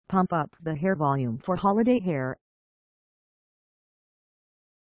Pump up the hair volume for holiday hair.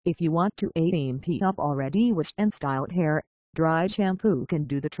 If you want to amp up already wished and styled hair, dry shampoo can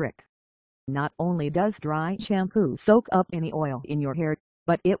do the trick. Not only does dry shampoo soak up any oil in your hair,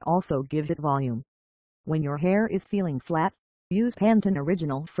 but it also gives it volume. When your hair is feeling flat, use Pantene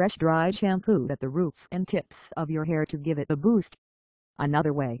Original Fresh Dry Shampoo at the roots and tips of your hair to give it a boost.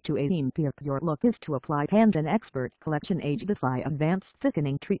 Another way to amp up your look is to apply Pantene Expert Collection Age-Defy Advanced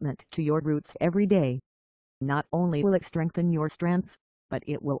Thickening Treatment to your roots every day. Not only will it strengthen your strands, but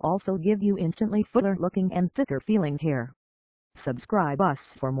it will also give you instantly fuller looking and thicker feeling hair. Subscribe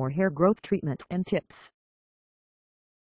us for more hair growth treatments and tips.